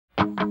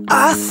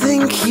I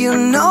think you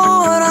know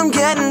what I'm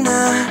getting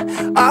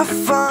at. I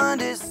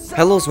find it.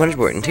 Hello, it's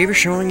aCardboard, and today we're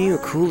showing you a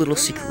cool little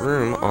secret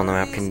room on the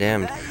map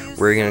Condemned.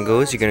 Where you're gonna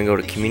go is you're gonna go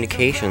to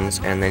Communications,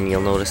 and then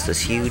you'll notice this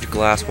huge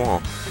glass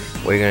wall.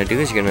 What you're gonna do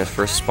is you're gonna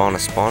first spawn a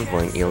spawn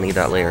point. You'll need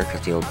that later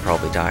because you'll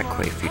probably die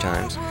quite a few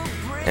times.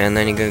 And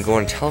then you're gonna go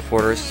into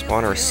teleporters,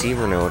 spawn a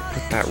receiver node,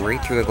 put that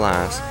right through the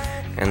glass,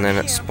 and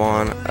then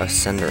spawn a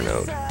sender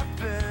node.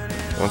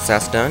 Once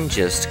that's done,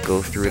 just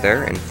go through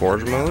there in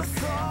forge mode,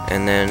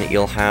 and then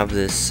you'll have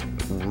this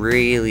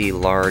really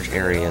large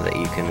area that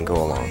you can go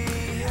along.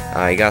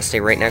 You gotta stay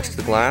right next to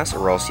the glass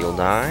or else you'll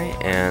die,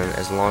 and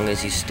as long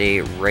as you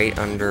stay right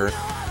under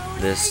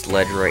this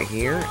ledge right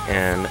here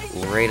and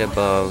right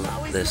above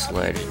this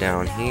ledge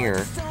down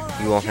here,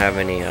 you won't have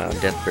any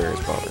death bears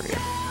bothering you.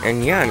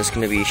 And yeah, I'm just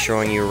gonna be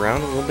showing you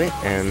around a little bit,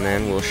 and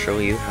then we'll show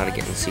you how to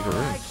get in the secret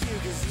room.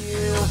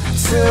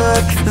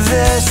 Took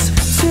this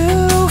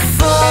too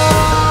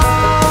far,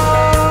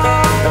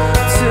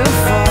 too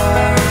far.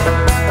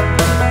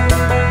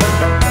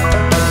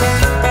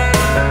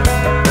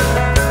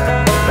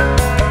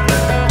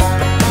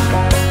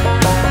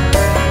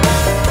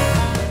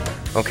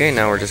 Okay,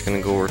 now we're just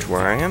gonna go over to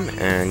where I am,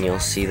 and you'll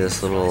see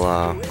this little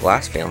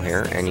glass veil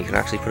here, and you can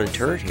actually put a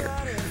turret here.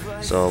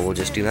 So we'll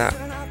just do that.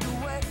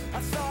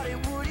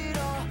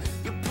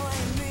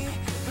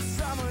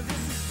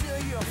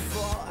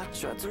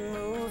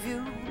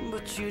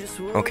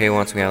 Okay,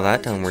 once we have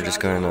that done, we're just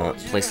going to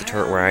place the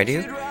turret where I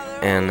do,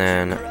 and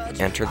then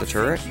enter the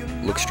turret,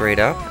 look straight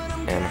up,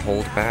 and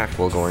hold back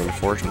while going to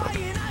forge mode.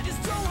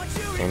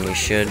 And you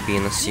should be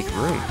in the secret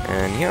room.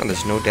 And yeah,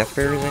 there's no death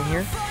bearers in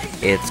here.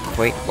 It's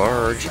quite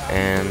large,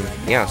 and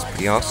yeah, it's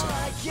pretty awesome.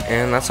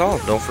 And that's all.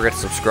 Don't forget to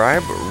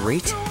subscribe,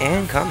 rate,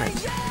 and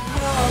comment.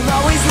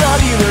 I'll always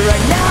love you, but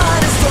right now I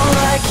just don't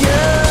like you.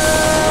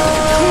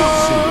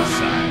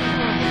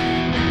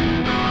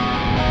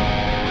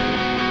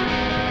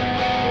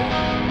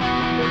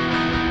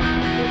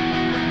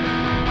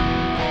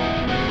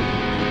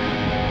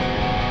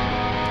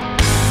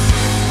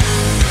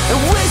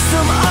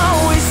 Wisdom